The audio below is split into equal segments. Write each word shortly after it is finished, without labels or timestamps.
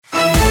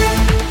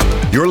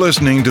You're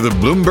listening to the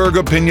Bloomberg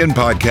Opinion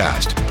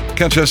Podcast.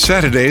 Catch us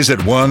Saturdays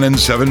at 1 and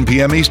 7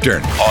 p.m.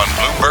 Eastern on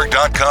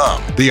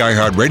Bloomberg.com, the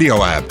iHeartRadio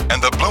app,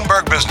 and the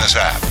Bloomberg Business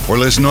app, or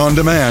listen on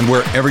demand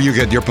wherever you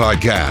get your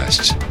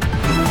podcasts.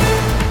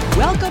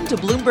 Welcome to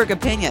Bloomberg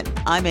Opinion.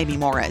 I'm Amy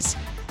Morris.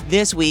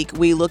 This week,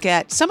 we look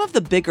at some of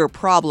the bigger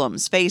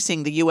problems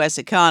facing the U.S.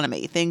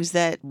 economy, things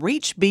that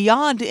reach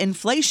beyond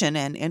inflation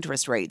and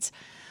interest rates.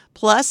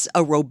 Plus,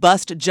 a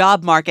robust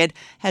job market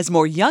has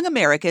more young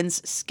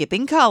Americans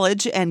skipping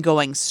college and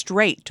going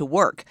straight to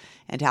work,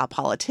 and how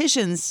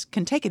politicians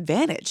can take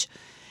advantage.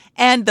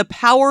 And the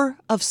power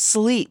of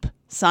sleep.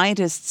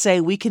 Scientists say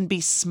we can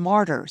be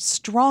smarter,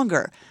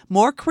 stronger,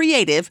 more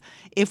creative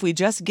if we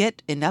just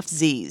get enough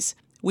Z's.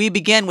 We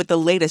begin with the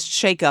latest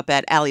shakeup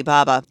at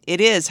Alibaba.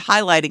 It is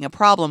highlighting a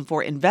problem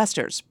for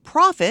investors: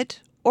 profit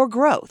or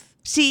growth.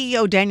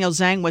 CEO Daniel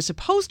Zhang was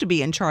supposed to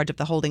be in charge of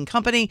the holding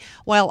company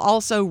while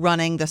also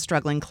running the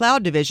struggling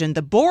cloud division.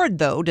 The board,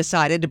 though,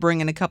 decided to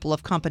bring in a couple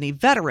of company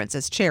veterans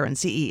as chair and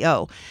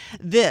CEO.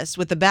 This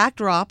with the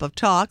backdrop of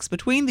talks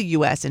between the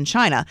U.S. and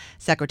China.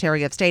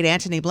 Secretary of State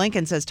Antony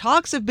Blinken says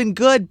talks have been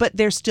good, but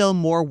there's still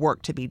more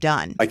work to be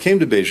done. I came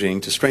to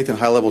Beijing to strengthen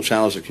high-level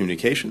channels of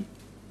communication,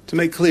 to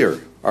make clear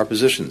our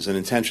positions and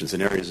intentions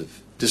in areas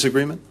of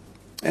disagreement,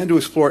 and to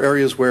explore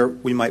areas where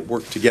we might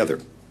work together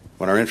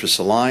when our interests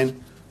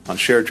align on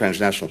shared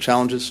transnational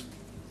challenges,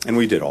 and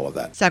we did all of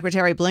that.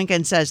 Secretary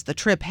Blinken says the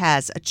trip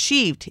has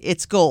achieved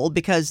its goal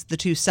because the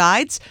two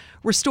sides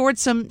restored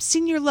some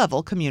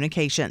senior-level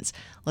communications.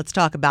 Let's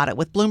talk about it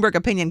with Bloomberg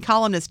Opinion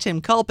columnist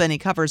Tim Culpan. He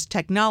covers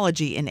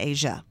technology in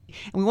Asia.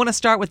 And we want to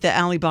start with the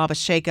Alibaba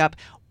shakeup.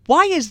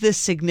 Why is this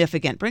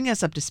significant? Bring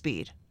us up to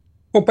speed.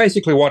 Well,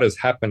 basically what has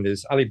happened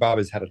is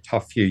Alibaba's had a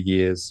tough few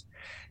years.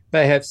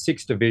 They have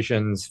 6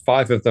 divisions.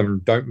 5 of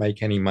them don't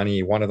make any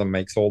money. 1 of them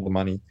makes all the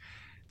money.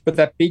 But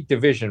that big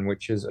division,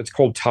 it's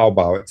called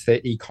Taobao, it's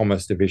their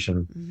e-commerce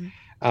division,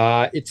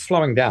 it's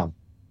slowing down.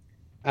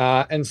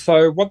 And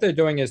so what they're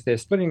doing is they're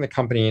splitting the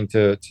company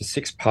into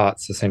 6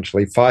 parts,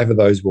 essentially. 5 of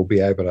those will be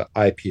able to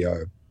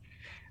IPO.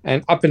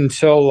 And up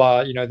until,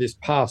 this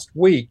past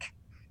week,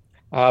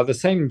 the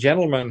same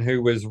gentleman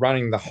who was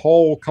running the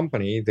whole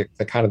company,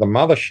 the kind of the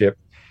mothership,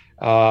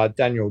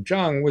 Daniel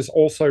Zhang, was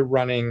also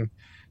running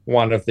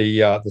one of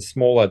the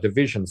smaller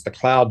divisions, the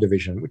cloud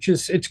division,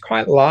 it's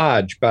quite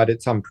large, but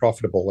it's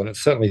unprofitable, and it's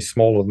certainly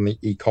smaller than the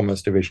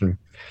e-commerce division.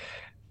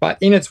 But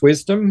in its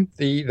wisdom,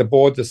 the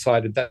board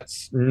decided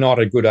that's not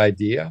a good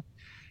idea.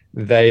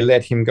 They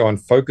let him go and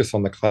focus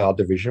on the cloud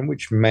division,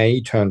 which may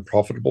turn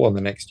profitable in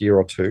the next year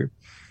or two,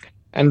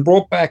 and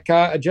brought back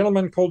a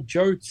gentleman called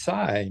Joe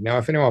Tsai. Now,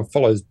 if anyone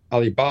follows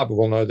Alibaba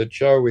will know that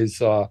Joe is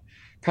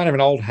kind of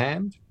an old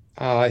hand.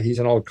 He's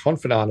an old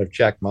confidant of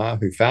Jack Ma,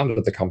 who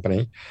founded the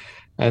company.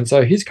 And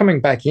so he's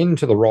coming back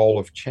into the role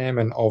of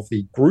chairman of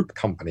the group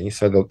company,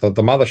 so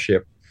the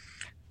mothership.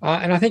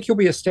 And I think he'll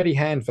be a steady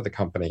hand for the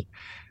company.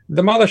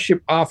 The mothership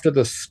after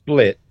the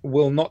split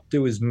will not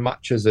do as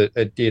much as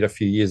it did a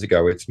few years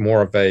ago. It's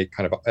more of a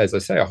kind of, as I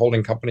say, a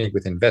holding company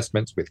with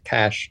investments, with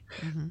cash,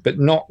 but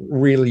not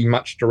really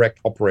much direct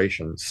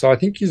operations. So I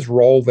think his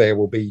role there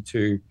will be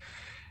to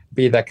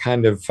be that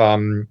kind of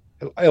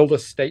elder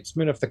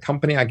statesman of the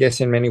company, I guess,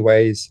 in many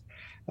ways.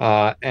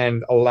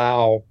 And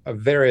allow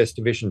various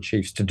division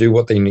chiefs to do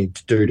what they need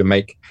to do to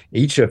make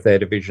each of their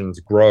divisions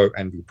grow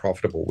and be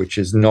profitable, which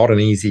is not an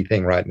easy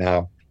thing right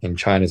now in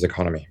China's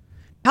economy.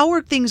 How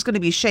are things going to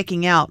be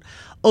shaking out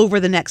over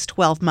the next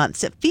 12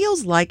 months? It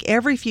feels like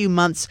every few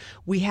months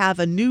we have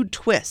a new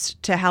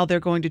twist to how they're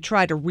going to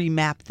try to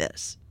remap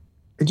this.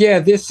 Yeah,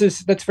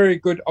 that's very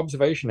good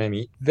observation,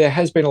 Amy. There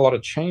has been a lot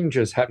of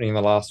changes happening in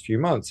the last few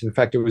months. In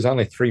fact, it was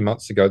only 3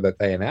 months ago that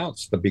they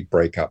announced the big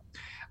breakup.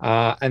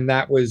 And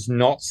that was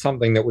not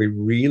something that we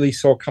really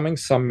saw coming.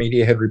 Some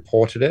media had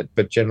reported it,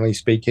 but generally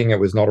speaking, it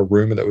was not a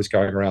rumor that was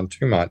going around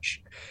too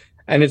much.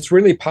 And it's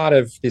really part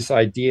of this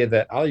idea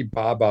that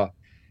Alibaba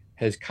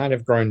has kind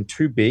of grown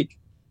too big.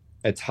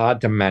 It's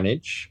hard to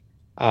manage.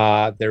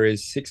 There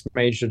is 6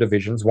 major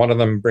divisions. One of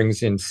them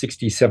brings in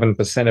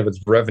 67% of its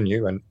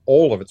revenue and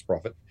all of its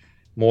profit,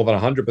 more than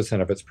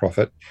 100% of its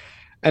profit.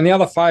 And the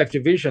other 5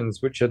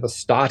 divisions, which are the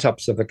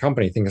startups of the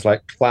company, things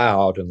like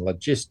cloud and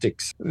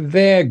logistics,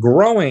 they're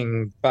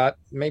growing, but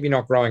maybe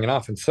not growing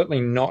enough, and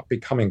certainly not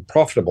becoming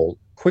profitable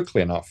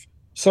quickly enough.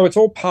 So it's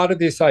all part of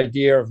this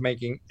idea of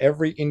making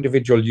every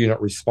individual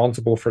unit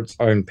responsible for its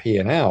own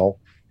P&L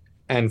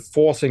and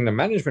forcing the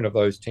management of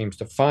those teams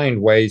to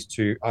find ways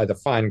to either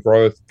find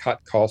growth, cut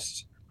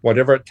costs,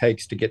 whatever it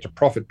takes to get to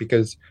profit,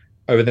 because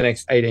over the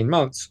next 18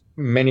 months,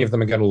 many of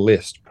them are going to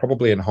list,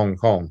 probably in Hong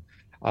Kong.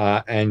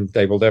 And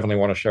they will definitely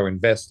want to show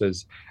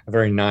investors a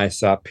very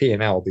nice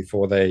P&L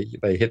before they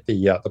hit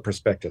the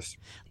prospectus.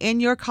 In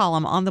your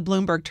column on the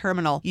Bloomberg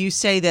terminal, you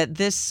say that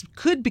this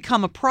could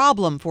become a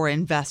problem for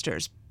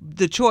investors,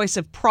 the choice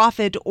of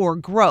profit or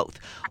growth.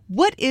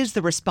 What is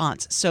the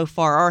response so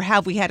far, or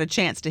have we had a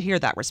chance to hear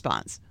that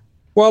response?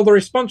 Well, the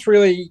response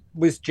really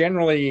was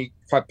generally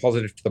quite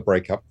positive to the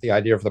breakup. The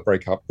idea of the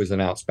breakup was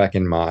announced back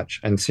in March.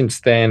 And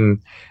since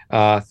then,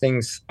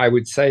 things, I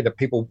would say that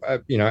people,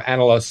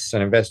 analysts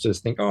and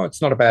investors think, oh,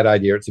 it's not a bad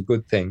idea. It's a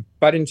good thing.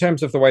 But in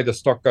terms of the way the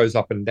stock goes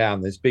up and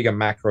down, there's bigger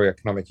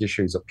macroeconomic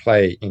issues at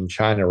play in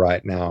China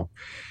right now.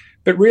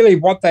 But really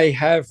what they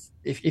have,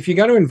 if you're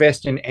going to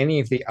invest in any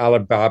of the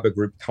Alibaba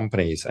group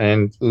companies,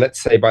 and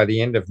let's say by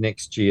the end of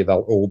next year,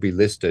 they'll all be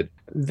listed,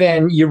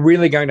 then you're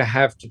really going to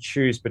have to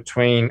choose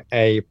between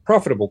a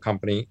profitable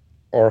company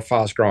or a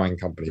fast growing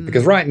company.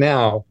 Because right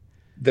now,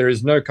 there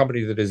is no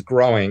company that is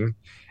growing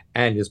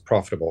and is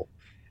profitable.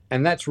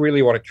 And that's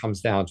really what it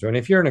comes down to. And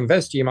if you're an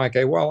investor, you might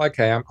go, well,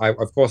 okay,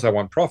 of course I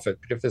want profit,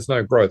 but if there's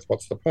no growth,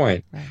 what's the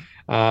point?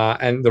 Right.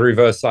 And the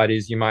reverse side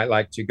is you might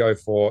like to go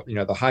for,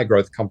 the high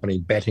growth company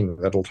betting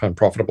that it'll turn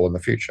profitable in the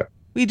future.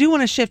 We do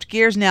want to shift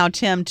gears now,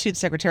 Tim, to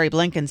Secretary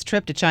Blinken's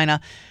trip to China.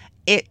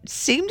 It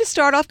seemed to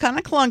start off kind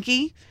of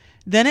clunky.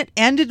 Then it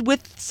ended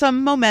with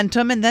some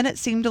momentum, and then it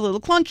seemed a little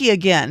clunky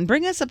again.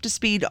 Bring us up to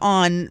speed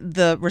on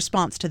the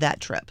response to that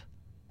trip.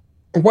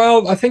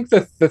 Well, I think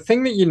the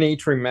thing that you need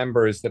to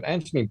remember is that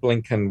Antony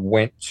Blinken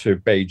went to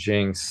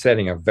Beijing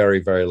setting a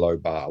very, very low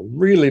bar,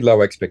 really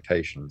low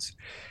expectations.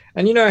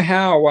 And you know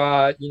how,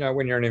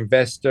 when you're an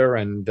investor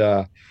and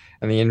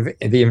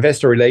the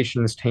investor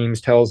relations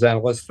teams tells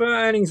analysts,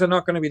 earnings are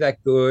not going to be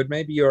that good.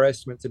 Maybe your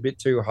estimate's a bit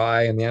too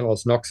high, and the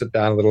analyst knocks it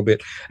down a little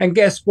bit. And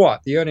guess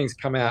what? The earnings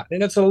come out,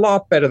 and it's a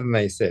lot better than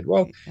they said.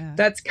 Well,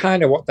 That's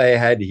kind of what they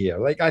had here.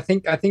 Like I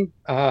think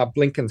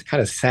Blinken's kind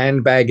of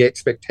sandbag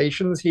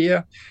expectations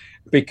here.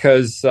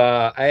 Because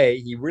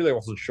A, he really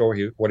wasn't sure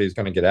what he was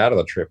going to get out of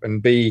the trip,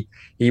 and B,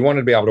 he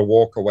wanted to be able to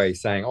walk away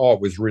saying, oh, it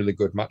was really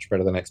good, much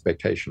better than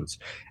expectations.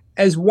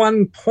 As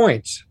one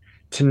point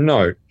to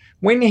note,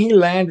 when he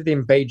landed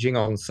in Beijing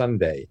on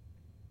Sunday,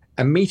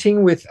 a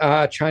meeting with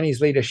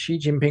Chinese leader Xi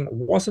Jinping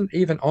wasn't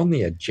even on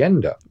the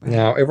agenda.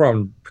 Now,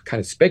 everyone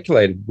kind of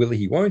speculated, will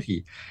he, won't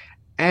he?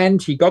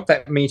 And he got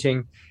that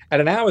meeting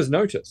at an hour's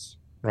notice.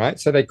 Right.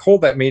 So they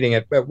called that meeting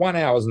at 1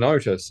 hour's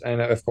notice.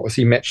 And of course,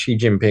 he met Xi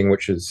Jinping,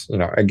 which is,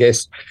 I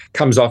guess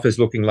comes off as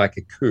looking like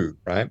a coup.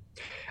 Right.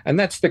 And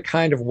that's the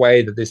kind of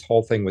way that this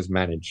whole thing was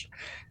managed.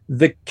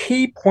 The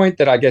key point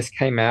that I guess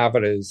came out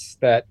of it is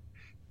that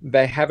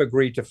they have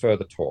agreed to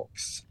further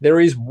talks. There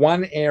is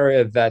one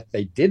area that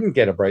they didn't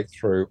get a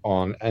breakthrough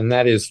on, and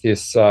that is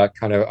this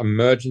kind of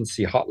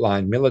emergency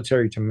hotline,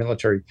 military to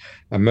military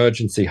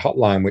emergency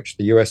hotline, which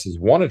the US has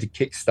wanted to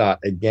kickstart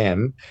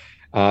again.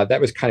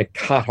 That was kind of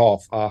cut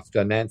off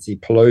after Nancy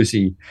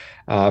Pelosi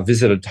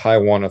visited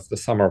Taiwan of the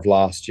summer of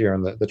last year,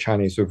 and the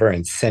Chinese were very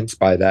incensed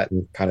by that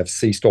and kind of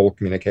ceased all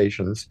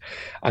communications.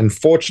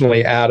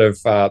 Unfortunately, out of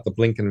the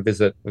Blinken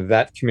visit,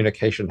 that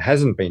communication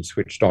hasn't been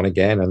switched on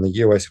again, and the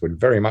US would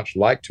very much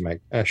like to make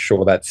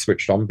sure that's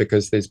switched on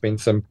because there's been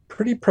some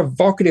pretty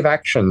provocative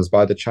actions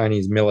by the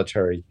Chinese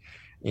military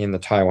in the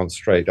Taiwan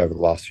Strait over the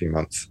last few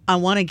months. I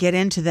want to get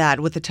into that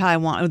with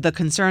the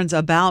concerns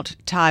about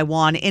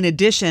Taiwan, in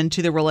addition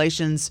to the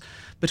relations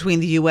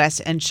between the U.S.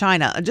 and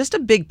China. Just a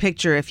big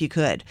picture, if you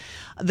could.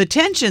 The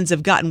tensions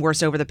have gotten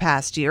worse over the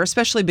past year,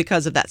 especially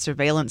because of that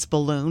surveillance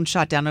balloon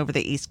shot down over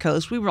the East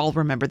Coast. We all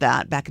remember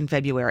that back in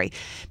February.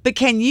 But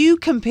can you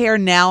compare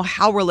now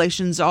how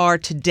relations are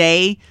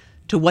today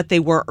to what they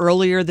were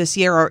earlier this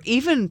year, or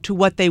even to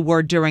what they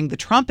were during the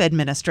Trump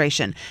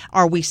administration?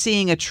 Are we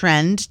seeing a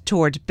trend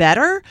toward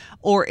better,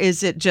 or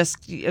is it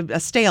just a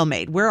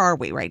stalemate? Where are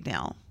we right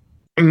now?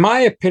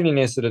 My opinion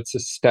is that it's a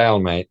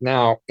stalemate.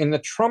 Now, in the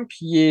Trump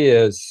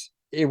years,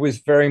 it was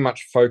very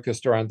much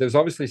focused around, there's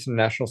obviously some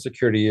national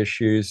security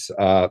issues.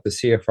 The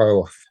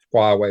CFO of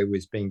Huawei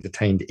was being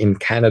detained in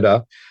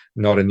Canada,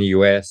 not in the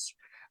US.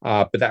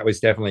 But that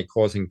was definitely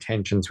causing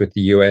tensions with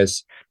the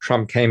US.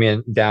 Trump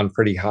came down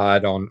pretty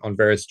hard on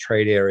various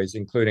trade areas,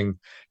 including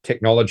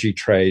technology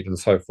trade and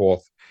so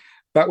forth.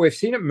 But we've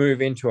seen it move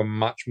into a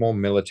much more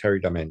military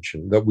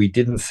dimension that we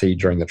didn't see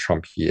during the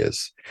Trump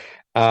years.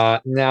 Now,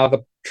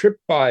 the trip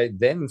by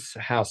then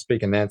House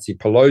Speaker Nancy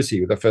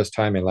Pelosi, the first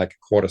time in like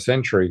a quarter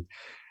century,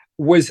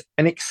 was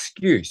an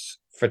excuse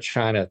for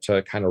China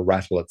to kind of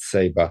rattle its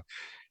saber.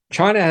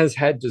 China has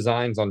had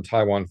designs on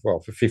Taiwan for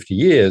 50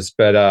 years,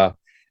 but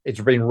it's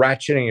been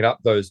ratcheting it up,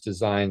 those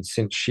designs,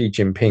 since Xi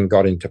Jinping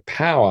got into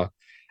power,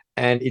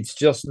 and it's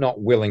just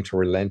not willing to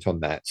relent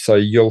on that. So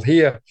you'll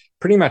hear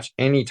pretty much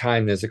any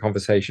time there's a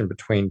conversation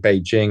between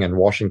Beijing and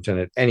Washington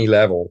at any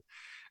level,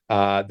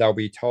 they'll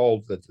be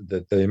told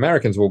that the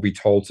Americans will be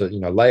told to,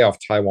 lay off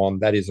Taiwan.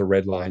 That is a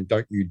red line.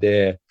 Don't you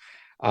dare.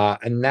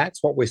 And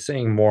that's what we're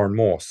seeing more and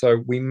more.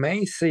 So we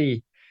may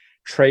see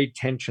trade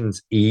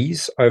tensions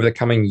ease over the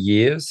coming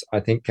years.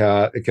 I think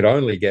it could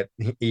only get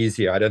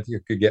easier. I don't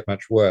think it could get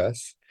much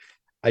worse.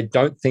 I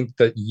don't think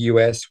that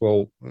US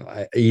will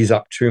ease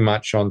up too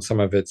much on some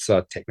of its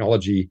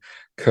technology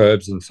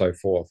curbs and so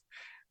forth.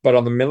 But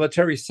on the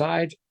military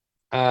side,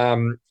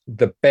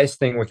 the best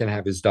thing we can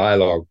have is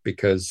dialogue,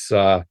 because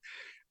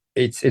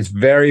it's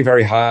very,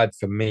 very hard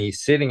for me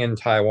sitting in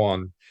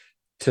Taiwan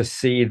to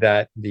see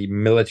that the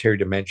military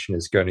dimension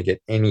is going to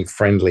get any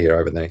friendlier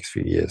over the next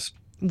few years.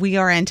 We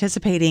are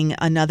anticipating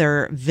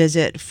another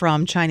visit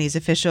from Chinese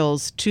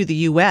officials to the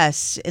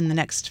U.S. in the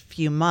next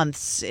few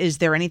months. Is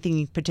there anything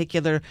in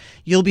particular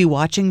you'll be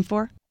watching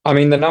for? I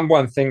mean, the number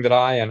one thing that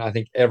and I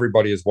think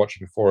everybody is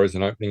watching for is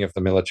an opening of the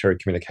military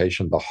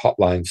communication, the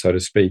hotline, so to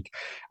speak.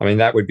 I mean,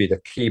 that would be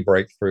the key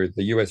breakthrough.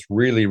 The US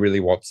really, really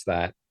wants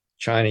that.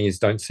 Chinese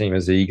don't seem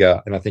as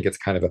eager, and I think it's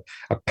kind of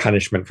a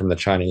punishment from the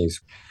Chinese.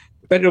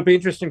 But it'll be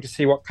interesting to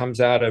see what comes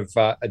out of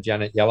a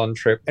Janet Yellen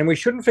trip. And we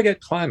shouldn't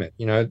forget climate.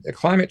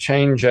 Climate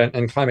change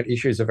and climate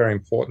issues are very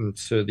important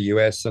to the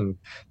US and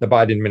the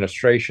Biden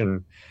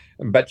administration.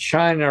 But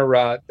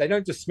China, they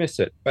don't dismiss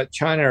it. But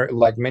China,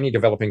 like many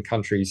developing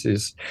countries,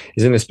 is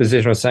in this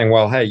position of saying,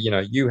 well, hey,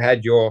 you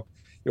had your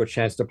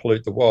chance to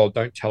pollute the world.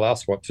 Don't tell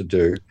us what to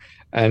do.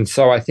 And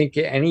so I think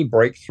any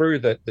breakthrough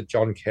that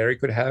John Kerry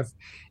could have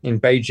in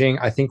Beijing,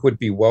 I think would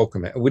be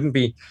welcome. It wouldn't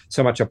be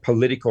so much a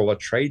political or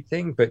trade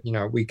thing, but,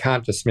 we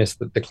can't dismiss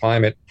that the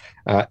climate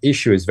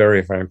issue is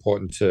very, very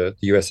important to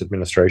the U.S.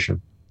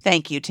 administration.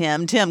 Thank you,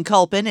 Tim. Tim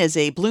Culpan is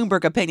a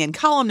Bloomberg opinion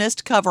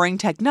columnist covering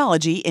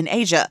technology in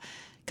Asia.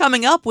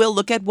 Coming up, we'll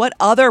look at what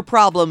other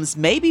problems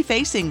may be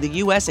facing the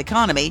U.S.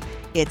 economy.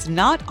 It's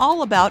not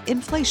all about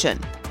inflation.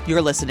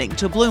 You're listening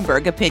to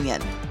Bloomberg Opinion.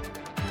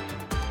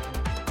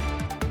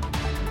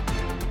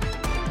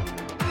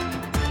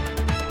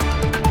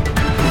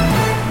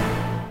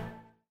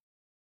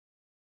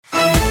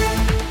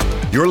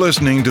 You're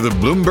listening to the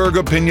Bloomberg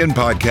Opinion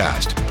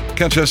Podcast.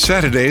 Catch us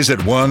Saturdays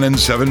at 1 and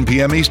 7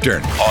 p.m.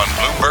 Eastern on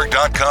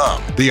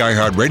Bloomberg.com, the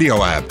iHeartRadio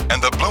app,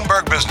 and the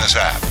Bloomberg Business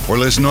app, or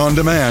listen on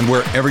demand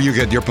wherever you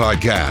get your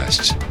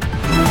podcasts.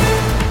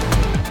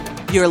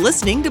 You're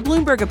listening to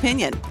Bloomberg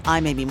Opinion.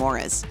 I'm Amy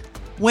Morris.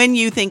 When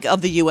you think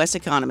of the U.S.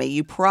 economy,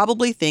 you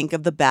probably think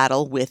of the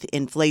battle with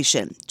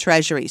inflation.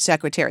 Treasury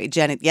Secretary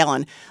Janet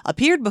Yellen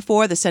appeared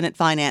before the Senate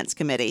Finance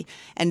Committee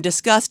and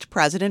discussed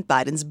President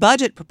Biden's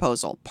budget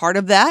proposal. Part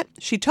of that,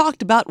 she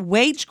talked about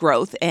wage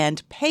growth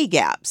and pay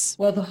gaps.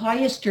 While the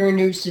highest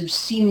earners have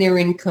seen their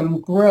income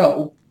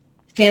grow,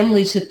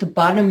 families at the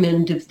bottom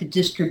end of the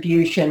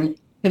distribution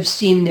have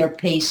seen their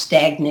pay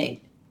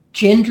stagnate.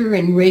 Gender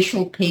and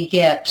racial pay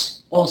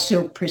gaps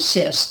also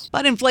persist.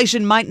 But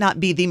inflation might not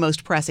be the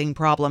most pressing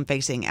problem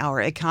facing our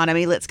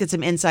economy. Let's get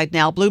some insight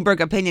now.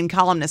 Bloomberg opinion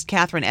columnist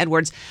Kathryn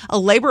Edwards, a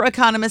labor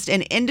economist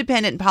and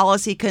independent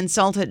policy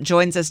consultant,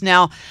 joins us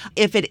now.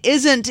 If it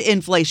isn't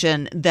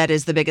inflation that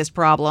is the biggest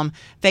problem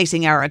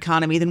facing our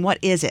economy, then what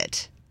is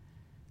it?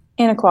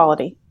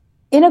 Inequality.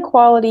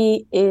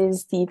 Inequality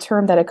is the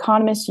term that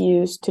economists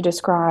use to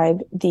describe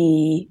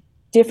the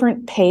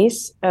different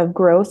pace of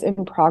growth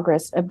and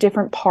progress of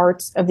different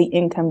parts of the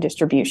income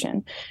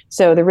distribution.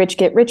 So the rich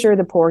get richer,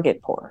 the poor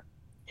get poorer.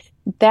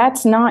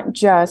 That's not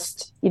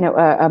just,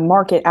 a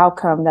market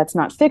outcome that's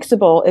not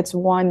fixable. It's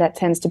one that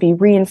tends to be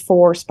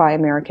reinforced by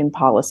American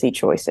policy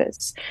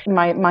choices.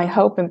 My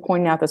hope in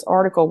pointing out this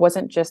article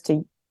wasn't just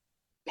to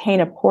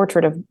paint a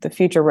portrait of the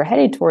future we're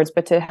headed towards,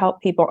 but to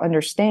help people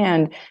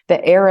understand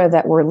the era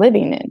that we're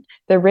living in.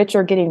 The rich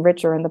are getting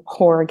richer and the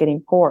poor are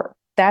getting poorer.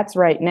 That's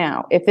right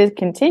now. If it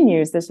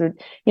continues, this would,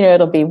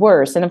 it'll be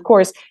worse. And of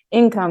course,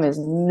 income is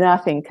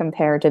nothing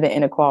compared to the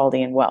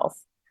inequality in wealth.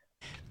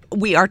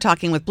 We are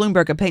talking with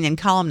Bloomberg opinion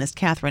columnist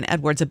Kathryn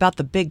Edwards about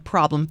the big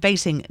problem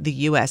facing the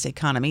U.S.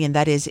 economy, and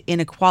that is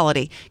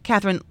inequality.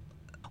 Kathryn,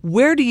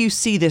 where do you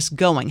see this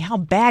going? How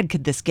bad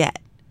could this get?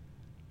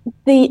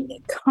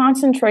 The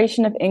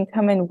concentration of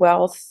income and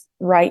wealth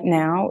right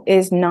now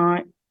is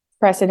not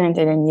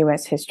precedented in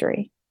U.S.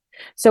 history.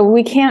 So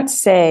we can't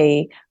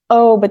say,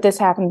 oh, but this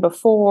happened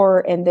before,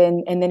 and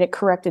then it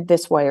corrected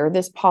this way, or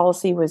this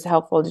policy was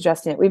helpful at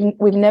adjusting it.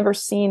 We've never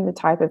seen the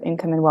type of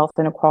income and wealth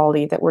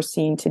inequality that we're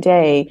seeing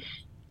today.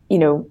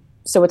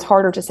 So it's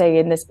harder to say,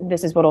 and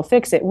this is what'll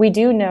fix it. We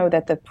do know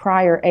that the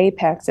prior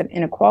apex of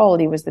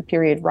inequality was the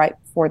period right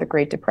before the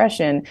Great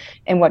Depression,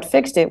 and what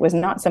fixed it was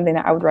not something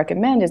that I would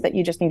recommend. Is that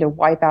you just need to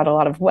wipe out a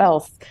lot of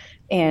wealth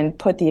and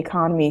put the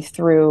economy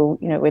through,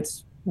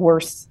 its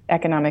worst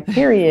economic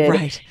period.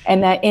 Right.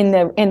 And that in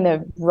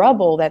the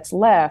rubble that's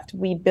left,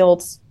 we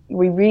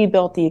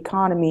rebuilt the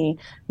economy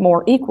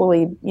more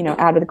equally,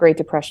 out of the Great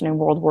Depression and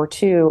World War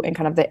II and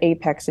kind of the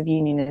apex of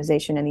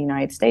unionization in the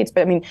United States.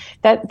 But I mean,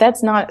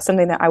 that's not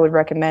something that I would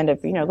recommend of,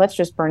 let's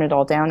just burn it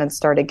all down and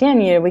start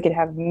again. We could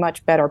have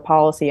much better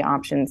policy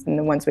options than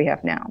the ones we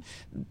have now.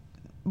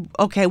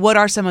 Okay, what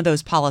are some of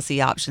those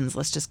policy options?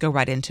 Let's just go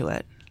right into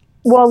it.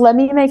 Well, let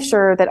me make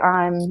sure that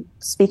I'm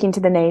speaking to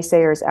the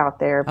naysayers out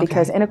there,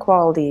 because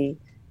inequality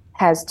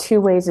has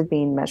two ways of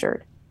being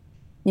measured.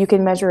 You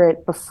can measure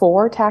it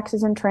before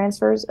taxes and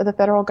transfers of the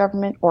federal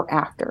government or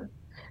after.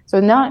 So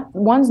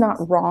one's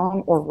not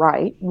wrong or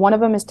right. One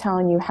of them is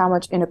telling you how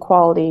much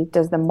inequality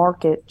does the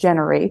market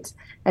generate,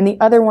 and the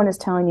other one is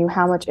telling you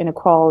how much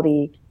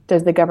inequality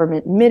does the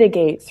government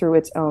mitigate through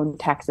its own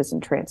taxes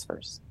and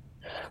transfers.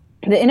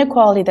 The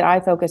inequality that I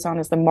focus on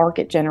is the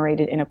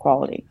market-generated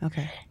inequality.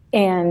 Okay.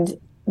 And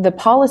the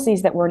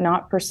policies that we're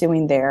not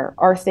pursuing there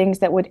are things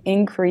that would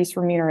increase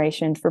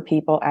remuneration for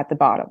people at the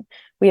bottom.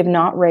 We have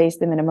not raised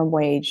the minimum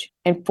wage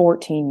in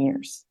 14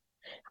 years.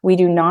 We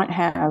do not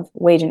have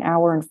wage and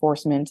hour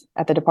enforcement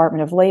at the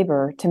Department of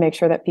Labor to make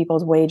sure that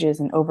people's wages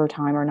and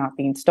overtime are not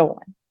being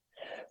stolen.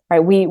 Right?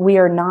 We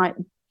are not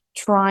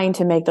trying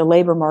to make the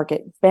labor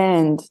market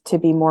bend to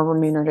be more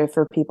remunerative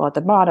for people at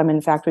the bottom. In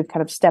fact, we've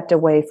kind of stepped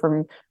away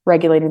from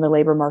regulating the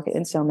labor market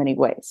in so many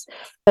ways.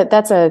 But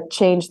that's a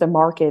change the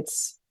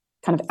market's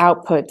kind of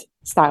output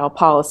style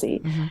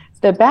policy. Mm-hmm.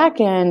 The back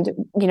end,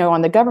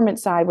 on the government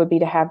side would be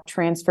to have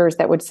transfers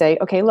that would say,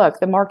 okay, look,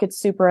 the market's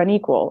super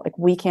unequal. Like,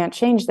 we can't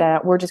change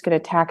that. We're just going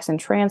to tax and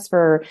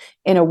transfer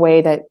in a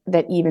way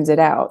that evens it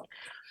out.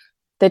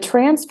 The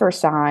transfer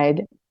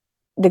side,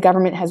 the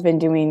government has been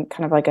doing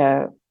kind of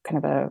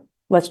a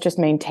let's just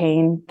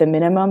maintain the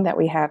minimum that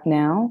we have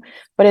now,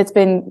 but it's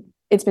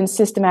been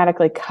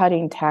systematically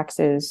cutting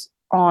taxes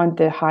on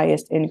the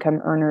highest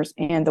income earners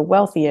and the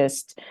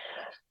wealthiest,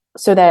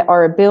 so that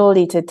our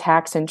ability to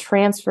tax and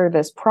transfer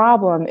this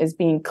problem is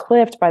being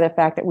clipped by the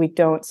fact that we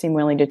don't seem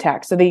willing to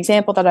tax. So the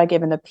example that I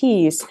give in the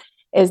piece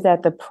is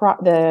that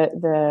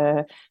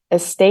the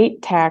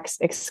estate tax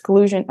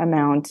exclusion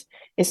amount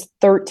is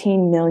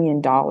 $13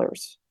 million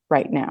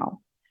right now.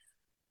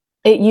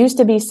 It used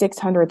to be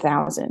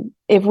 600,000.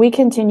 If we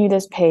continue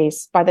this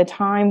pace, by the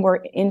time we're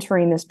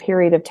entering this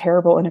period of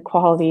terrible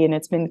inequality and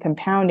it's been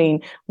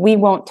compounding, we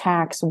won't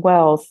tax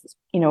wealth,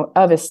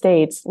 of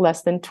estates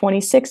less than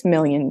 26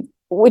 million,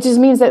 which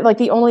means that like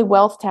the only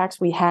wealth tax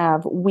we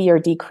have, we are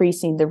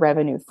decreasing the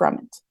revenue from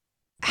it.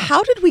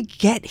 How did we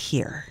get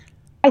here?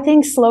 I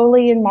think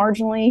slowly and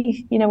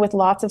marginally, with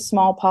lots of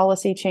small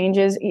policy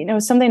changes.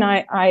 Something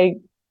I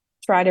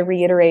try to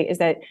reiterate is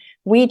that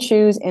we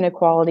choose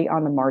inequality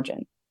on the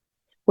margin.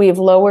 We have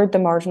lowered the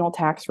marginal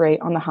tax rate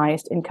on the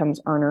highest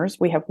incomes earners.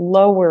 We have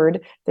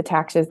lowered the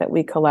taxes that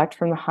we collect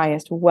from the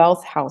highest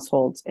wealth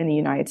households in the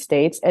United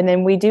States. And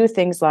then we do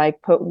things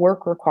like put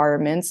work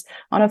requirements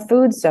on a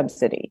food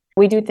subsidy.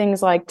 We do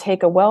things like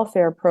take a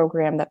welfare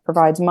program that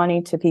provides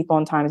money to people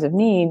in times of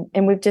need,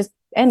 and we've just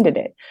ended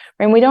it.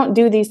 And we don't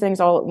do these things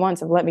all at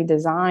once of let me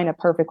design a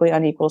perfectly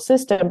unequal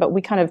system, but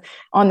we kind of,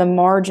 on the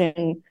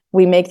margin,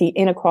 we make the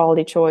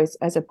inequality choice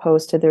as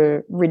opposed to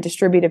the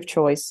redistributive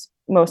choice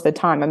most of the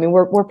time. I mean,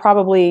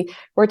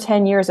 we're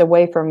 10 years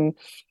away from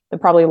the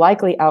probably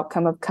likely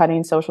outcome of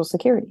cutting Social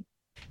Security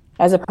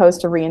as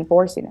opposed to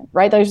reinforcing it,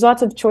 right? There's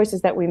lots of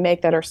choices that we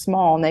make that are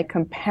small and they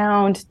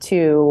compound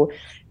to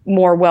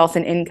more wealth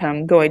and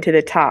income going to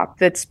the top.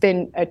 That's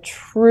been a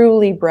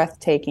truly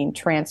breathtaking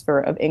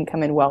transfer of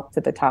income and wealth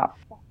to the top.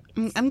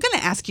 I'm going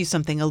to ask you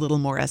something a little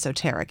more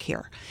esoteric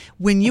here.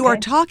 When you are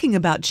talking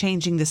about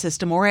changing the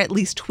system, or at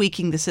least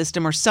tweaking the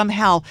system, or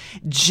somehow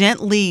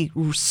gently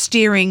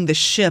steering the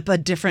ship a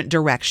different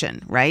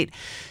direction, right?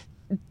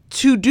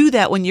 To do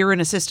that when you're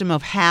in a system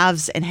of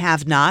haves and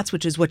have-nots,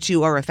 which is what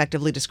you are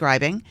effectively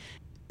describing,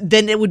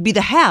 then it would be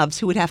the haves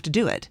who would have to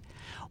do it.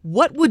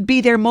 What would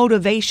be their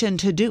motivation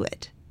to do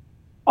it?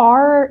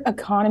 Our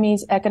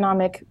economy's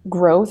economic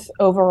growth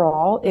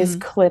overall is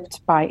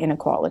clipped by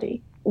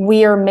inequality.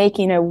 We are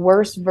making a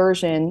worse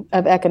version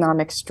of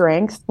economic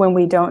strength when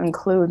we don't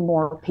include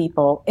more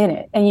people in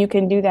it. And you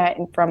can do that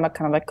from a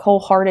kind of a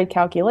cold-hearted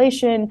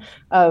calculation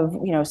of,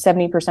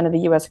 70% of the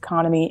U.S.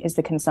 economy is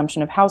the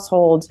consumption of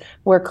households.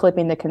 We're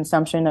clipping the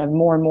consumption of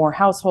more and more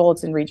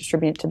households and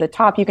redistributing it to the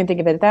top. You can think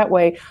of it that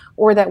way.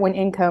 Or that when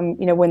income,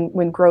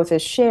 when growth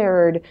is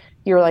shared,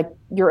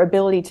 your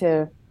ability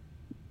to,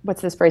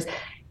 what's this phrase?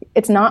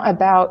 It's not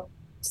about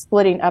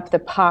splitting up the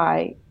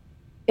pie.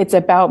 It's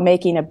about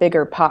making a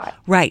bigger pie.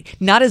 Right.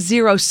 Not a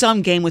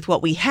zero-sum game with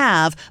what we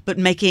have, but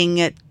making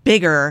it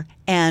bigger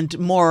and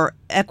more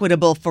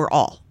equitable for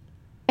all.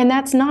 And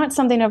that's not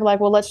something of like,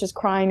 well, let's just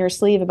cry in your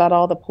sleeve about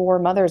all the poor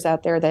mothers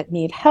out there that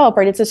need help,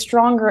 right? It's a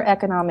stronger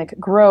economic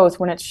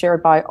growth when it's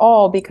shared by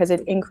all because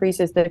it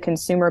increases the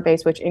consumer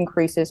base, which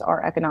increases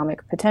our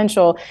economic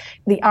potential.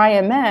 The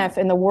IMF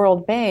and the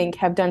World Bank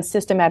have done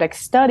systematic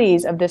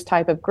studies of this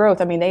type of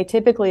growth. I mean, they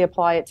typically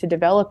apply it to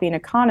developing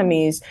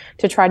economies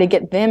to try to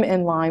get them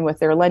in line with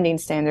their lending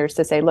standards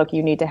to say, look,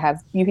 you need to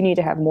have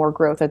more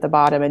growth at the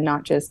bottom and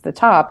not just the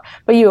top.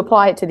 But you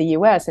apply it to the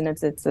US and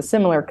it's a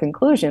similar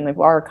conclusion. Like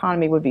our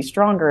economy would be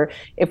stronger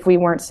if we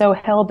weren't so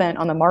hell-bent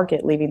on the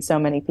market leaving so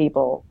many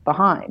people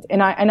behind.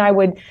 And I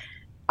would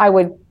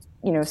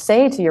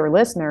say to your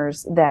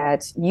listeners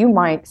that you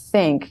might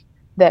think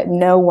that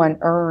no one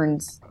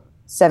earns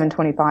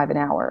 $7.25 an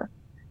hour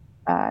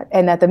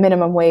and that the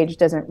minimum wage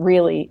doesn't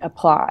really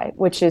apply,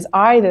 which is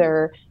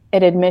either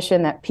an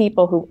admission that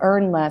people who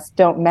earn less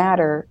don't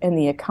matter in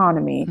the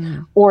economy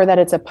or that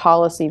it's a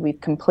policy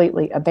we've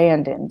completely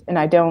abandoned. And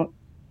I don't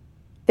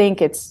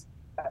think it's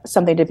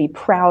something to be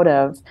proud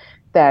of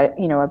that,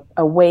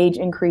 a wage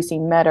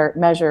increasing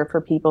measure for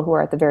people who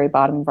are at the very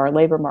bottom of our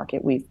labor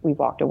market, we've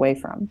walked away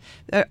from.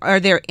 Are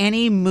there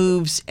any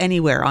moves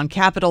anywhere on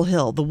Capitol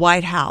Hill, the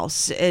White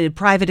House,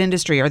 private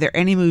industry? Are there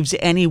any moves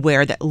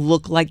anywhere that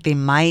look like they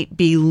might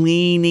be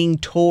leaning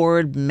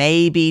toward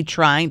maybe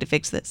trying to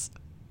fix this?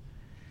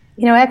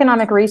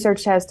 Economic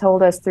research has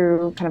told us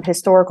through kind of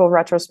historical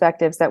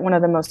retrospectives that one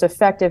of the most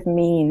effective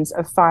means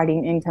of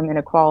fighting income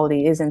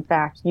inequality is, in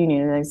fact,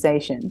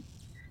 unionization.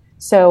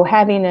 So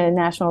having a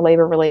National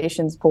Labor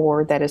Relations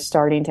Board that is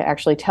starting to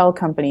actually tell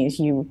companies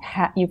you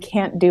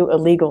can't do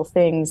illegal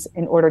things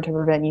in order to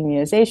prevent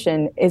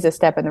unionization is a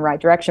step in the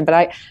right direction.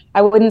 But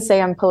I wouldn't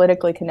say I'm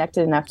politically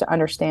connected enough to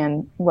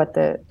understand what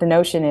the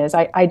notion is.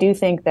 I do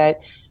think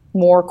that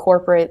more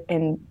corporate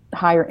and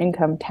higher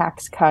income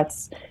tax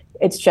cuts,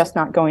 it's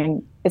not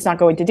going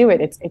to do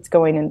it. It's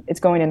going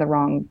in the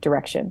wrong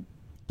direction.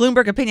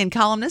 Bloomberg opinion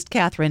columnist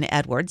Kathryn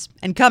Edwards.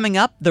 And coming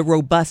up, the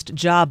robust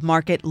job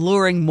market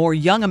luring more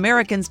young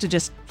Americans to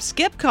just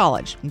skip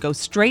college and go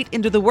straight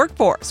into the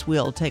workforce.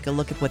 We'll take a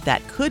look at what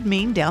that could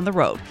mean down the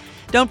road.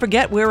 Don't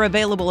forget, we're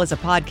available as a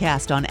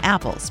podcast on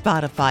Apple,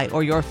 Spotify,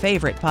 or your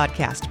favorite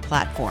podcast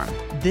platform.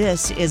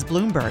 This is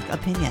Bloomberg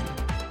Opinion.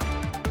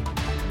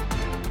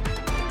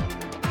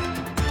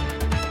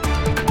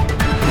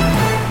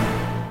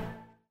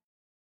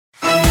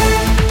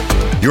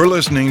 You're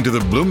listening to the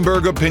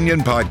Bloomberg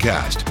Opinion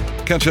Podcast.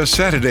 Catch us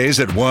Saturdays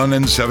at 1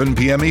 and 7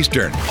 p.m.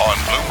 Eastern on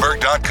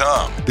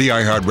Bloomberg.com, the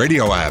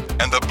iHeartRadio app,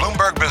 and the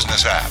Bloomberg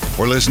Business app,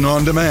 or listen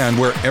on demand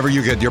wherever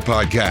you get your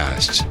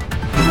podcasts.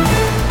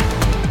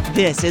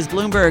 This is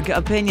Bloomberg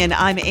Opinion.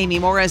 I'm Amy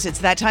Morris. It's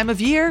that time of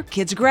year.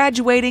 Kids are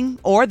graduating,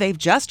 or they've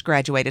just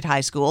graduated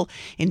high school,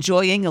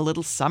 enjoying a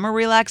little summer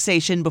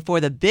relaxation before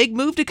the big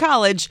move to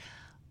college.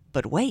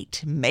 But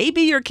wait,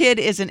 maybe your kid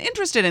isn't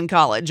interested in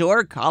college,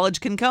 or college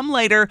can come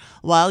later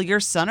while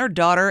your son or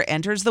daughter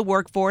enters the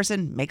workforce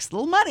and makes a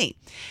little money.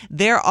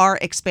 There are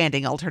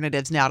expanding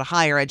alternatives now to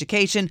higher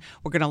education.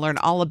 We're going to learn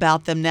all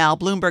about them now.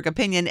 Bloomberg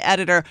opinion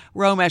editor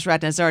Romesh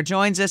Ratnesar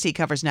joins us. He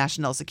covers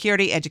national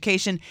security,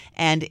 education,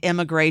 and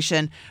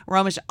immigration.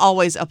 Romesh,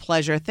 always a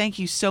pleasure. Thank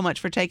you so much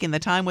for taking the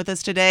time with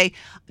us today.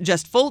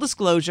 Just full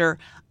disclosure,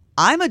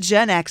 I'm a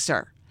Gen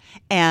Xer.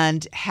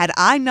 And had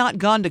I not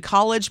gone to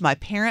college, my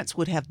parents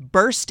would have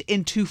burst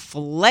into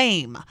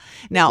flame.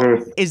 Now,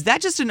 is that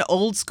just an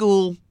old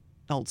school,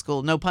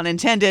 no pun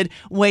intended,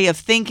 way of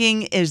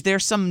thinking? Is there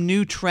some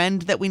new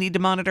trend that we need to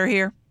monitor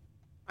here?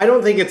 I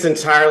don't think it's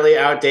entirely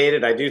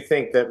outdated. I do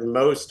think that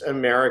most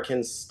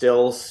Americans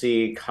still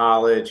see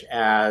college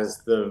as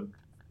the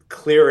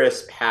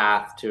clearest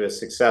path to a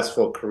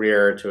successful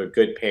career, to a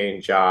good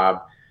paying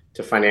job,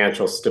 to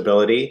financial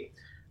stability.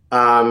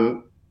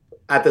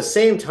 At the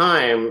same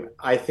time,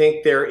 I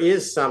think there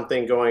is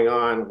something going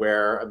on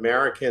where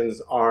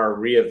Americans are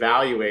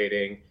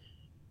reevaluating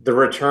the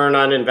return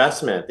on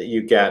investment that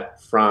you get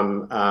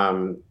from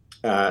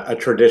a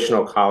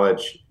traditional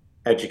college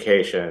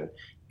education.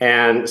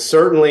 And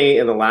certainly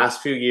in the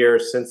last few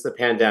years since the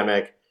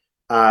pandemic,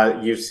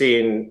 you've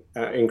seen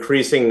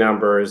increasing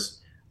numbers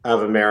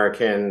of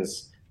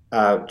Americans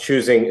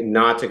choosing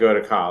not to go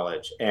to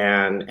college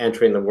and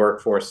entering the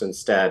workforce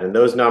instead. And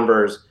those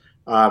numbers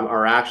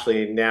are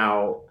actually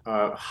now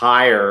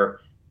higher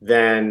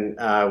than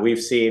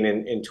we've seen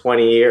in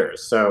 20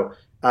 years. So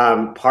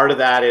part of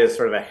that is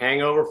sort of a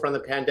hangover from the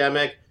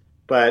pandemic,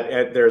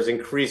 but there's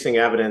increasing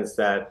evidence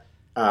that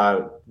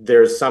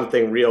there's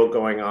something real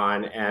going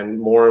on, and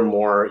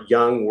more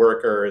young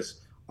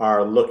workers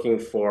are looking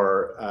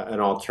for an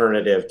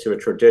alternative to a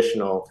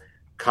traditional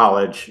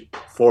college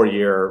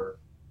four-year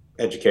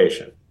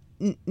education.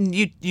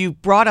 You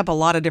brought up a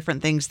lot of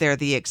different things there,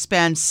 the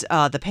expense,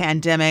 the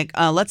pandemic.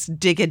 Let's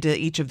dig into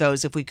each of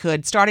those if we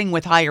could, starting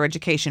with higher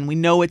education. We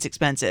know it's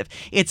expensive.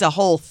 It's a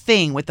whole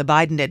thing with the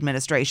Biden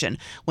administration.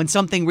 When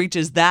something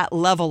reaches that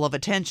level of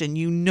attention,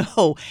 you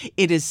know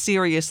it is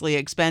seriously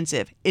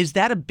expensive. Is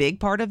that a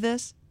big part of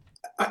this?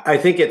 I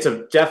think it's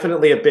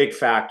definitely a big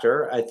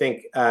factor. I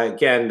think,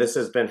 again, this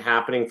has been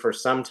happening for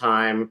some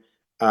time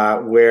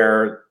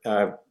where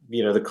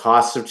the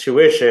cost of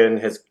tuition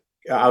has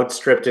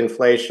outstripped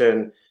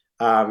inflation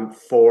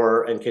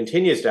and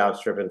continues to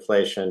outstrip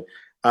inflation,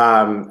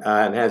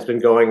 and has been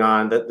going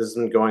on. This has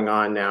been going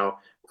on now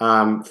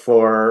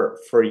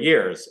for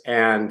years,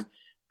 and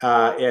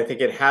I think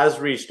it has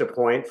reached a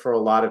point for a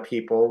lot of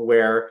people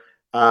where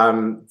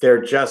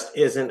there just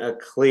isn't a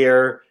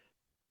clear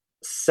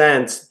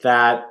sense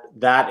that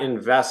that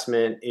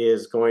investment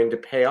is going to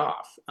pay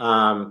off,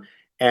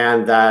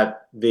 and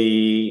that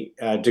the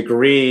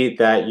degree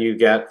that you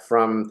get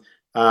from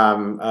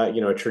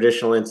a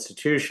traditional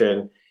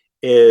institution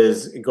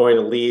is going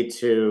to lead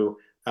to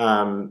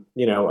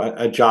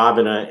a job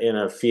in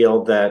a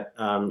field that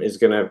is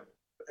going to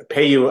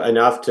pay you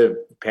enough to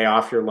pay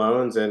off your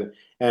loans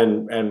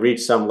and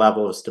reach some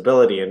level of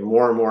stability. And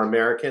more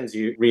Americans,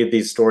 you read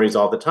these stories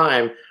all the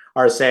time,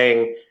 are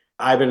saying,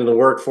 I've been in the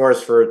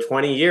workforce for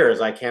 20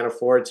 years. I can't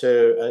afford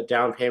a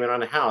down payment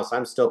on a house.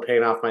 I'm still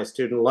paying off my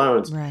student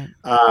loans. Right.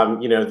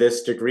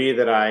 This degree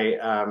that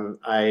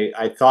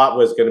I thought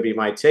was going to be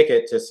my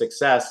ticket to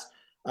success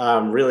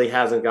really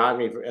hasn't gotten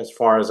me as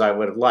far as I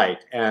would have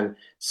liked. And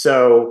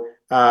so,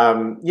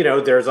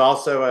 there's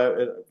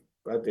also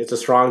it's a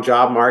strong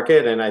job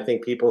market. And I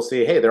think people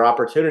see, hey, there are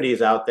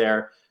opportunities out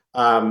there.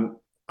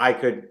 I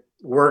could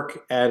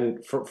work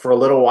and for a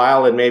little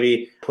while and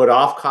maybe put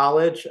off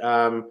college,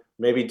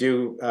 maybe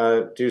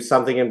do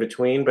something in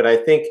between. But I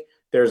think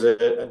there's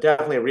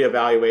definitely a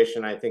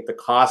reevaluation. I think the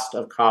cost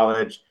of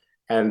college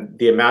and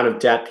the amount of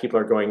debt people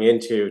are going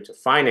into to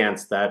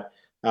finance that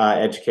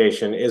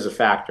education is a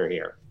factor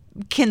here.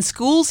 Can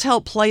schools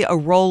help play a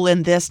role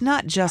in this,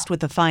 not just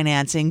with the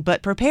financing,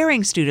 but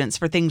preparing students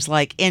for things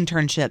like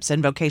internships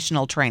and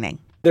vocational training?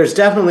 There's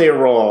definitely a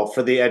role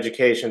for the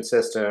education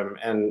system,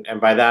 and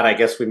by that I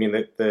guess we mean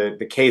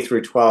the K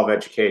through 12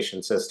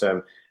 education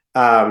system,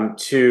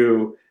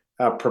 to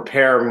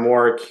prepare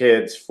more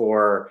kids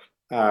for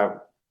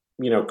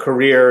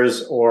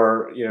careers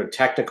or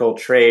technical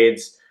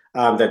trades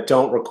that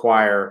don't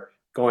require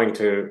going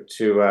to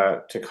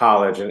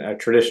college and a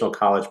traditional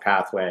college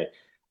pathway.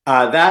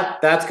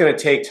 That's going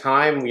to take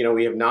time.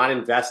 We have not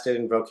invested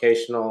in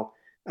vocational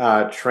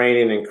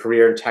training and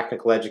career and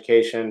technical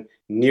education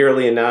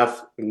nearly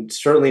enough, and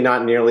certainly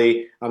not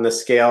nearly on the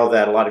scale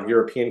that a lot of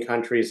European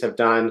countries have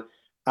done.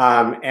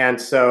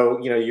 And so,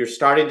 you're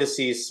starting to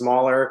see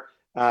smaller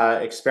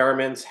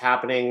experiments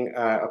happening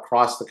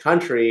across the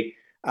country,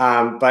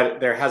 but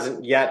there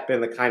hasn't yet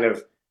been the kind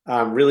of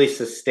really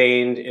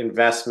sustained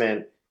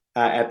investment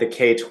at the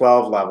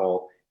K-12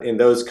 level in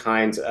those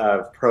kinds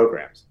of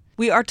programs.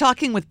 We are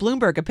talking with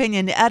Bloomberg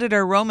Opinion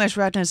editor Romesh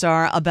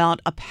Ratnesar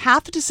about a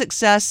path to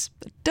success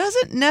that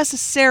doesn't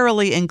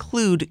necessarily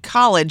include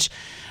college.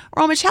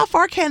 Romesh, how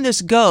far can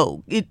this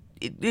go?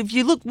 If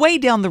you look way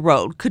down the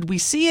road, could we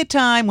see a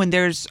time when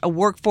there's a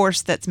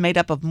workforce that's made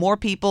up of more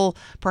people,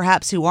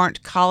 perhaps who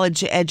aren't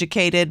college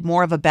educated,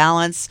 more of a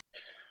balance?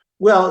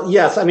 Well,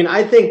 yes. I mean,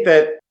 I think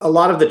that a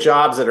lot of the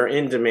jobs that are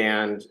in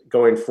demand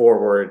going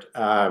forward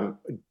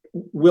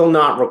will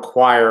not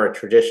require a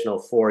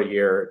traditional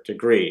 4-year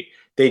degree.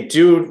 They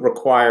do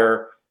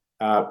require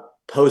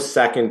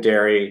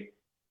post-secondary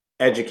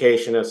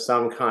education of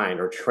some kind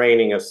or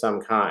training of some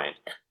kind.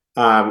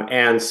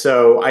 And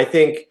so I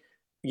think,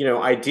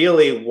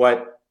 ideally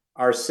what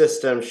our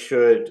system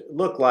should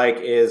look like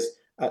is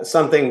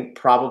something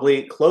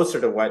probably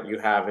closer to what you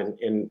have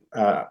in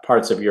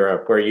parts of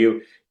Europe, where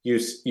you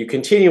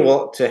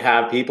continue to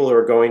have people who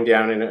are going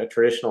down in a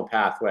traditional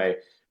pathway,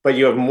 but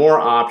you have more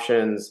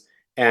options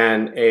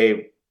and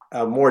a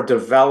more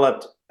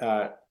developed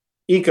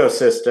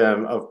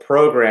ecosystem of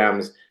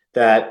programs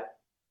that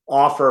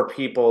offer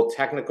people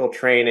technical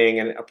training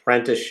and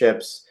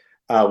apprenticeships,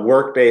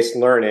 work-based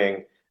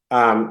learning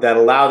that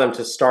allow them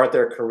to start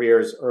their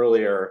careers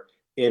earlier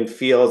in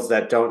fields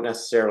that don't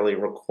necessarily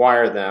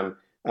require them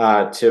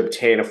to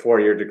obtain a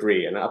 4-year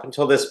degree. And up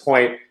until this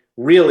point,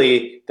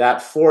 really,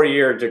 that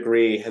 4-year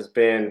degree has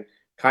been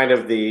kind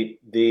of the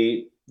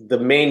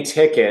main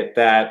ticket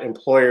that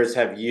employers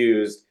have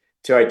used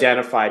to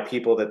identify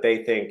people that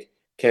they think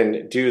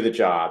can do the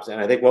jobs. And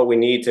I think what we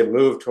need to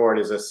move toward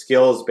is a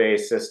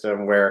skills-based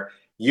system where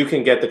you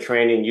can get the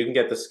training, you can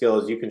get the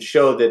skills, you can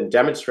show that and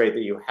demonstrate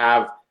that you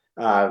have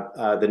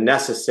the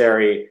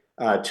necessary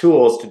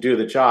tools to do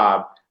the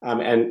job,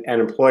 and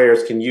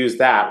employers can use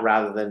that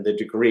rather than the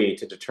degree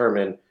to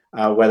determine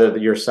whether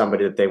you're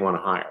somebody that they want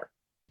to hire.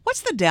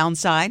 What's the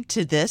downside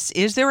to this?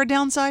 Is there a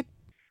downside?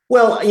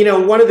 Well,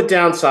 one of the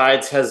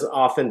downsides has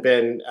often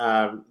been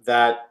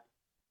that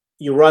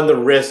you run the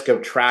risk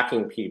of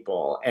tracking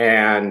people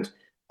and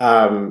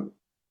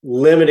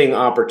limiting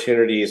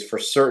opportunities for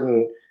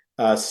certain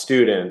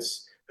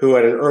students who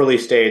at an early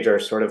stage are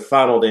sort of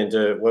funneled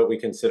into what we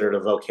considered a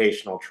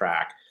vocational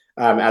track,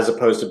 as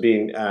opposed to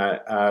being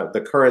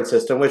the current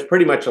system, which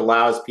pretty much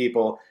allows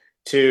people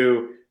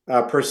to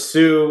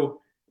pursue,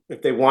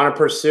 if they want to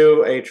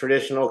pursue a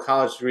traditional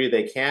college degree,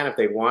 they can. If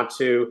they want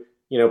to,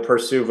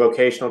 pursue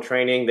vocational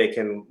training, they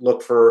can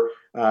look for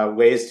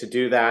ways to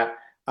do that.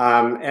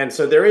 And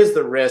so there is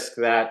the risk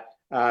that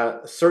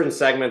certain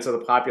segments of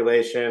the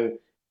population,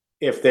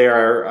 if they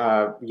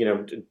are,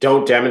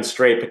 don't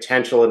demonstrate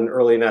potential at an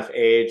early enough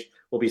age,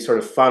 will be sort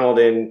of funneled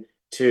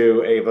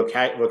into a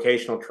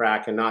vocational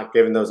track and not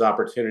given those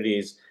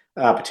opportunities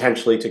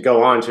potentially to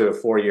go on to a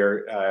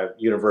 4-year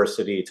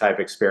university type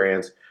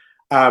experience.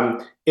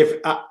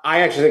 If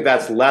I actually think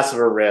that's less of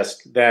a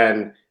risk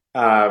than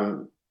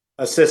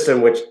a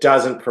system which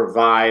doesn't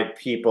provide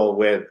people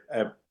with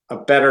a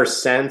better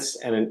sense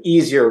and an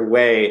easier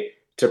way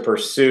to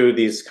pursue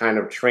these kind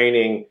of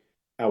training,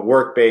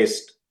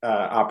 work-based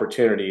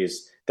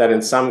opportunities that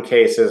in some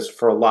cases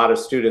for a lot of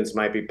students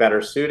might be better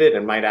suited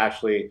and might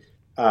actually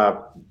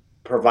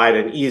provide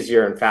an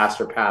easier and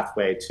faster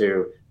pathway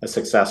to a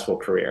successful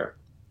career.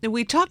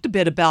 We talked a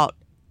bit about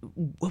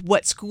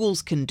what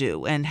schools can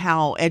do and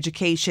how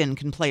education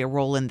can play a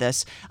role in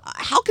this.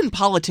 How can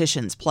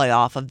politicians play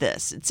off of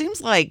this? It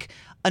seems like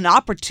an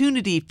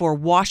opportunity for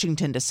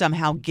Washington to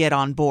somehow get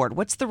on board.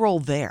 What's the role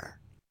there?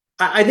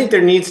 I think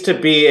there needs to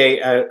be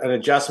an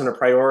adjustment of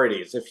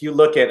priorities. If you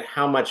look at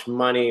how much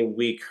money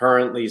we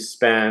currently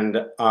spend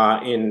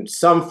in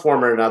some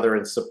form or another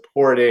in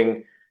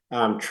supporting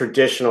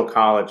traditional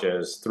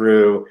colleges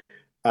through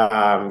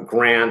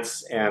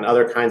grants and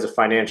other kinds of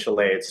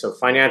financial aid. So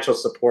financial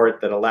support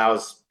that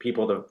allows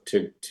people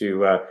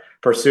to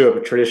pursue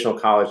a traditional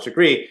college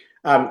degree.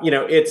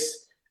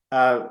 It's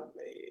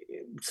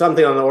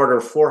something on the order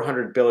of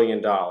 $400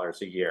 billion a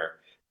year.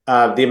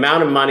 the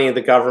amount of money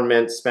the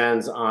government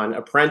spends on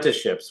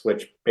apprenticeships,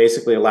 which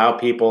basically allow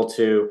people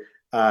to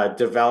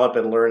develop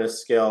and learn a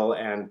skill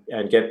and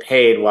get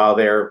paid while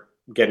they're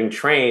getting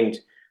trained,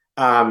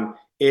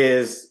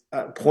 is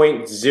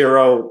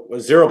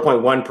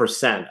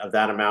 0.1% of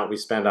that amount we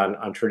spend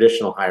on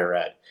traditional higher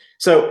ed.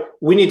 So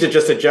we need to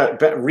just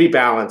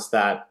rebalance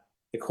that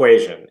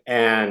equation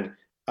and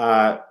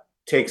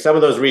take some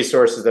of those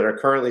resources that are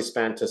currently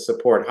spent to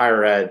support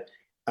higher ed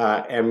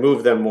and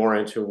move them more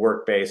into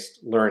work-based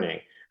learning.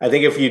 I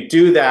think if you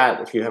do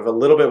that, if you have a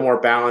little bit more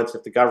balance,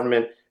 if the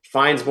government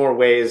finds more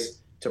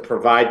ways to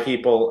provide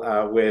people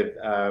with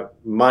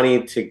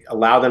money to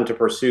allow them to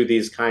pursue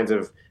these kinds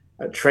of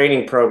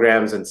training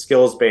programs and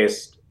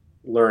skills-based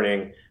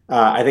learning,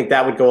 I think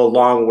that would go a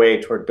long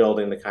way toward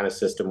building the kind of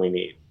system we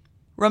need.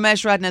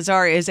 Romesh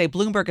Ratnesar is a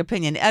Bloomberg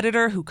opinion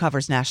editor who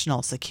covers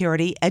national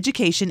security,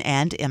 education,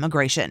 and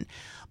immigration.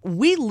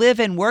 We live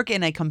and work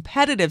in a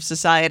competitive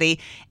society,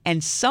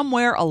 and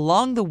somewhere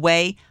along the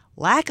way,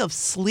 lack of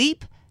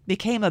sleep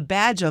became a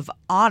badge of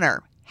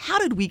honor. How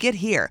did we get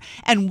here?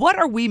 And what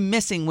are we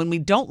missing when we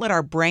don't let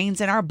our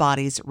brains and our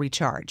bodies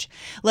recharge?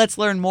 Let's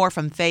learn more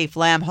from Faye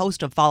Flam,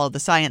 host of Follow the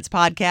Science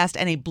podcast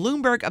and a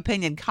Bloomberg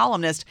opinion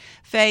columnist.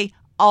 Faye,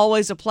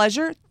 always a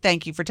pleasure.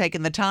 Thank you for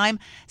taking the time.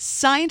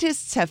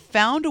 Scientists have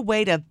found a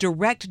way to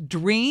direct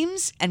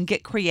dreams and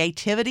get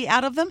creativity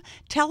out of them.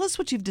 Tell us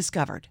what you've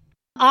discovered.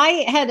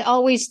 I had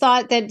always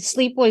thought that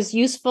sleep was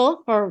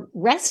useful for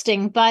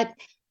resting, but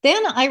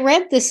then I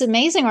read this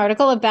amazing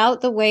article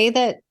about the way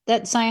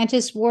that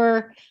scientists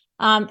were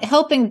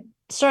helping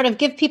sort of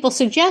give people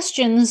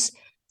suggestions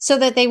so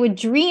that they would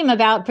dream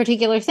about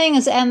particular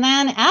things, and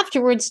then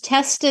afterwards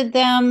tested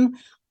them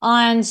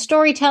on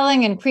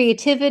storytelling and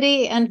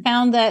creativity and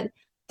found that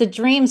the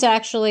dreams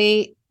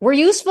actually were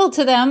useful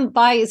to them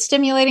by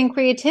stimulating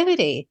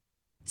creativity.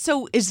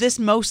 So is this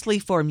mostly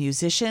for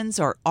musicians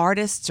or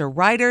artists or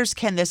writers?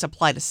 Can this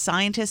apply to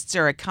scientists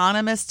or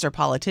economists or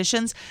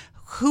politicians?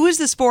 Who is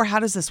this for? How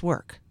does this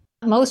work?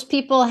 Most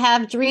people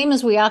have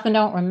dreams. We often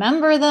don't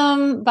remember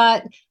them,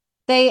 but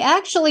they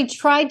actually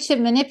try to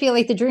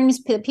manipulate the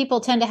dreams that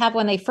people tend to have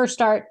when they first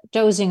start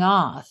dozing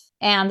off.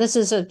 And this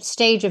is a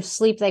stage of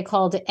sleep they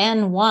called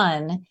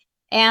N1.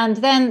 And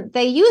then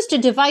they used a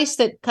device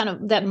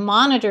that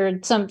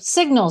monitored some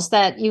signals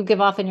that you give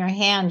off in your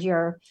hand,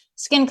 your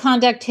skin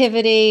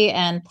conductivity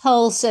and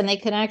pulse, and they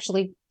can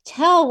actually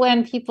tell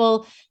when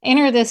people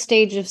enter this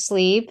stage of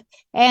sleep.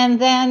 And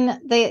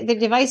then the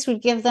device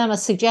would give them a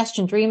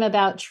suggestion, dream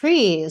about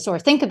trees or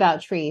think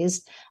about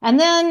trees. And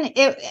then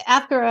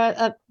after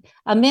a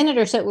minute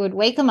or so, it would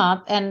wake them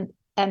up and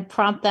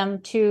prompt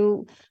them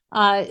to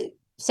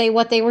say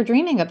what they were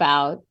dreaming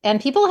about. And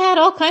people had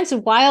all kinds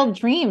of wild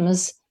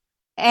dreams.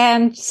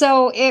 And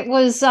so it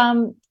was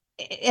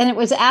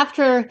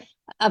after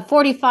a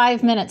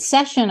 45-minute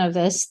session of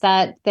this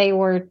that they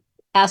were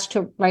asked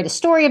to write a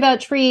story about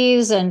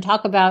trees and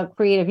talk about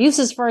creative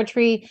uses for a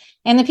tree.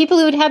 And the people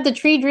who had had the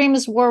tree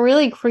dreams were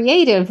really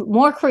creative,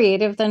 more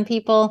creative than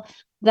people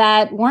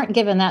that weren't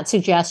given that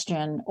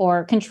suggestion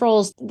or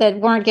controls that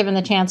weren't given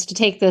the chance to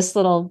take this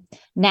little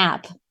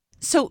nap.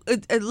 So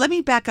let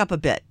me back up a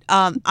bit.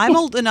 I'm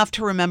old enough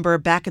to remember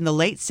back in the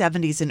late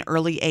 70s and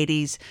early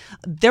 80s,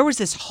 there was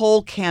this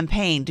whole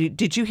campaign.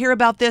 Did you hear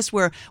about this?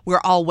 Where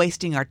we're all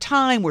wasting our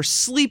time. We're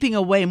sleeping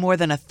away more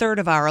than a third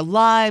of our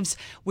lives.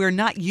 We're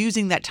not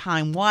using that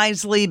time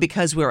wisely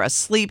because we're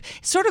asleep.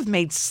 It sort of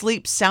made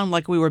sleep sound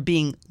like we were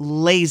being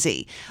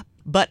lazy.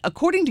 But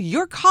according to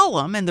your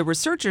column and the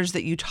researchers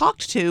that you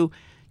talked to,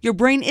 your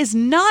brain is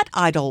not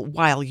idle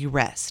while you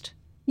rest.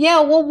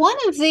 Yeah, well, one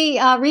of the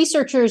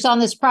researchers on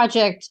this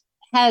project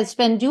has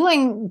been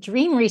doing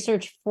dream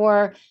research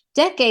for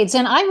decades.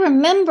 And I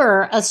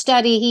remember a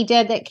study he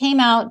did that came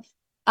out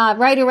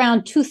right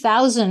around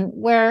 2000,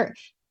 where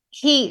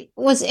he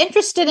was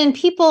interested in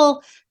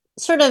people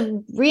sort of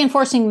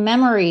reinforcing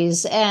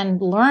memories and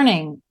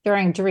learning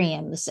during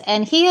dreams.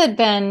 And he had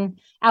been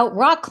out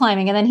rock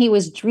climbing, and then he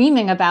was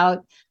dreaming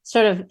about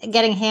sort of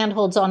getting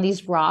handholds on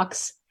these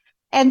rocks.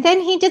 And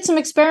then he did some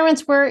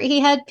experiments where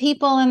he had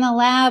people in the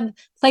lab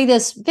play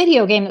this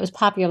video game that was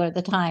popular at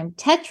the time,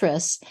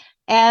 Tetris,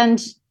 and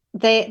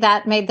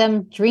that made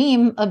them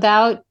dream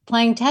about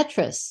playing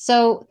Tetris.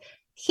 So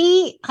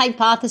he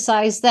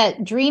hypothesized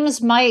that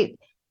dreams might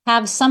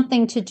have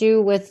something to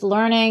do with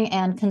learning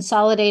and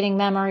consolidating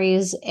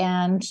memories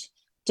and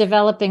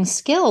developing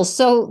skills.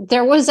 So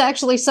there was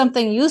actually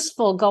something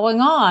useful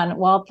going on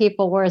while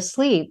people were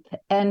asleep.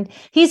 And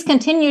he's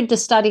continued to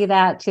study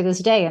that to this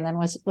day, and then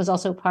was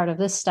also part of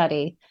this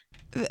study.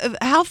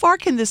 How far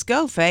can this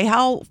go, Faye?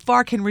 How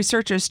far can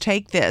researchers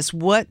take this?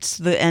 What's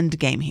the end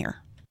game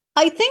here?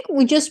 I think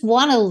we just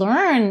want to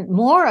learn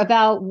more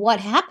about what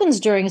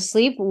happens during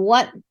sleep,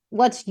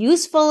 what's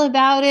useful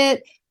about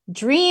it.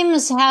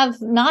 Dreams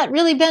have not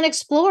really been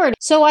explored.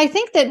 So I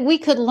think that we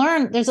could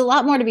learn, there's a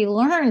lot more to be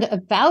learned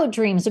about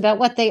dreams, about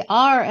what they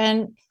are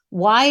and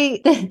why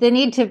the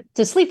need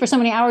to sleep for so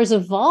many hours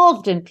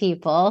evolved in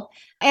people.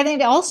 And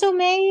it also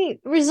may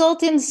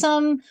result in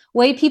some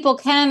way people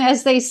can,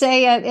 as they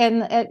say at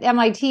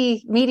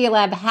MIT Media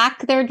Lab,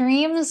 hack their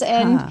dreams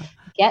and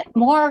get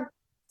more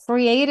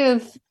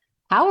creative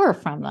power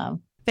from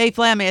them. Faye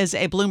Flam is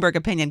a Bloomberg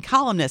Opinion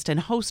columnist and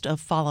host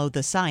of Follow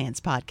the Science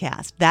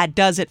podcast. That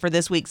does it for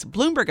this week's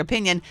Bloomberg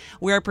Opinion.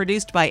 We are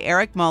produced by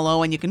Eric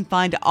Mullo, and you can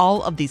find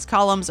all of these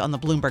columns on the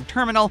Bloomberg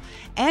terminal.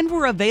 And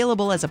we're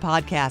available as a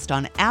podcast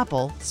on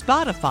Apple,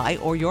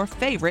 Spotify, or your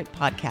favorite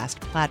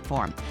podcast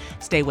platform.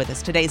 Stay with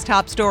us. Today's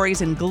top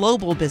stories and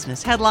global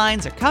business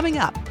headlines are coming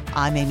up.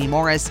 I'm Amy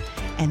Morris,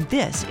 and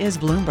this is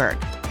Bloomberg.